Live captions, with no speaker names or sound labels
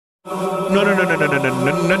No, no, no, no, no, no, no,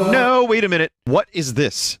 no, no, no, wait a minute. What is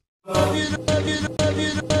this? The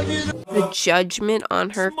judgment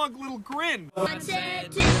on her. Smug little grin. Get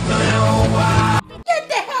the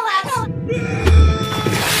hell out!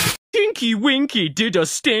 Tinky Winky did a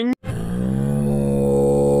sting.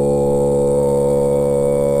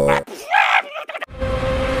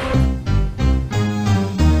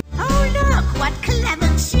 Oh look, what clever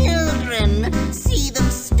children! See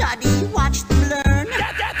them study, watch them learn.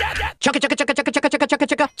 Chugga chugga chugga chugga chugga chugga chugga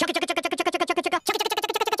chugga.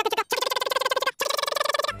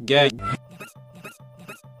 Gag.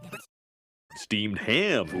 Steamed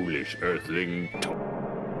ham, foolish earthling.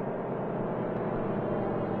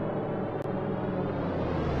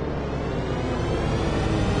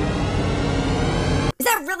 Is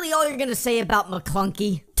that really all you're gonna say about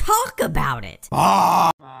McClunky? Talk about it!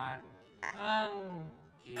 What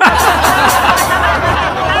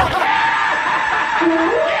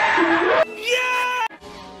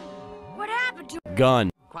happened to Gun.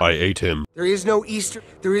 I ate him. There is no Easter,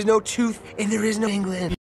 there is no tooth, and there is no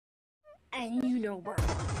England. And you know where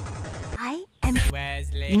I am.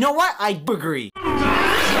 You know what? I agree.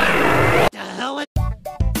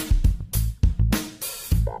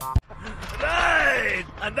 Right!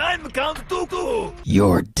 And I'm Count Dooku!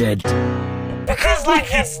 You're dead. Because like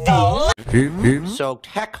he stole. Soaked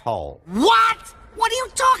heck hole. What? What are you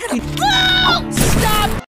talking about?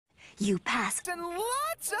 Stop! You passed and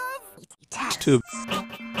lots of tests. Tube.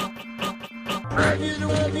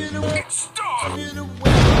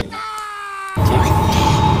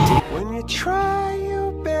 When you try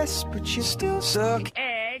your best, but you still suck.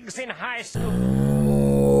 Eggs in high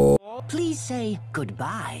school. Please say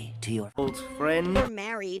goodbye to your Old friend. You're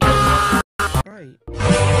married. Right.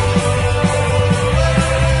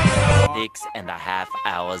 6.5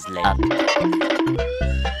 hours later.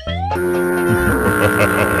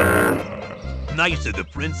 Nice of the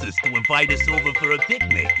princess to invite us over for a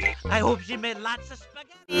picnic. I hope she made lots of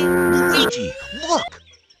spaghetti. Luigi, look!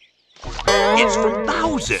 It's from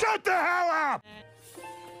Bowser! Shut the hell up!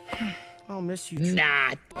 I'll miss you.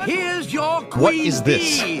 Nah. Here's your queen What is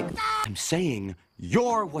this? bee. I'm saying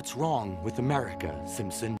you're what's wrong with America,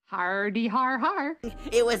 Simpson. Hardy har har.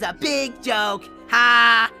 It was a big joke.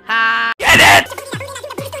 Ha ha. Get it!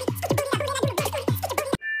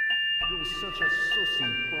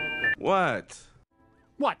 What?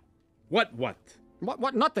 What? What?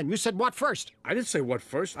 What? Nothing. You said what first? I didn't say what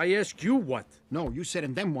first. I asked you what. No, you said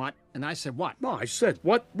and then what, and I said what? No, I said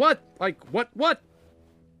what? Like what?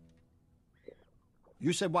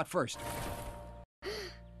 You said what first?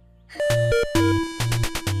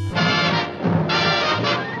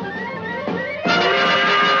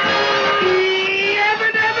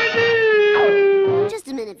 Just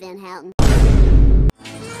a minute, Van Houten.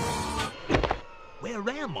 Where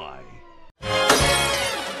am I?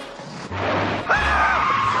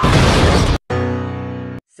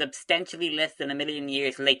 Substantially less than 1 million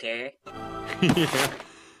years later.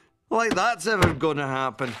 Like that's ever gonna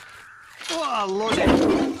happen. What a load.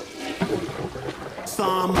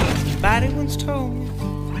 Somebody once told me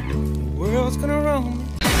the world's gonna roll.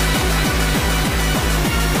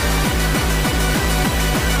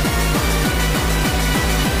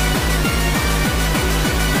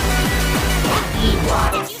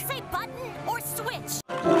 Did you say button or switch?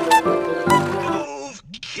 Move!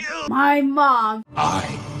 Kill! My mom.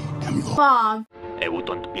 I am your... Mom. I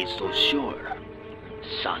wouldn't be so sure,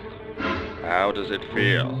 son. How does it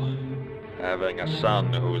feel, having a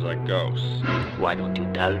son who's a ghost? Why don't you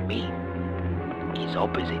tell me? It's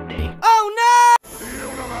opposite day. Oh no! The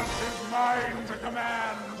universe is mine to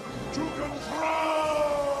command, to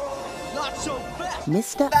control! Not so fast.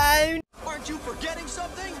 Mr. Bone. Aren't you forgetting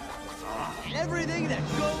something? Everything that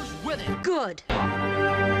goes with it. Good.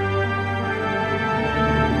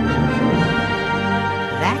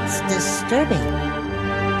 That's disturbing.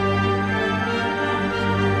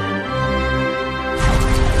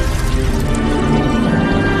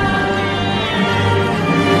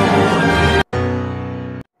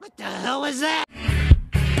 What the hell is that?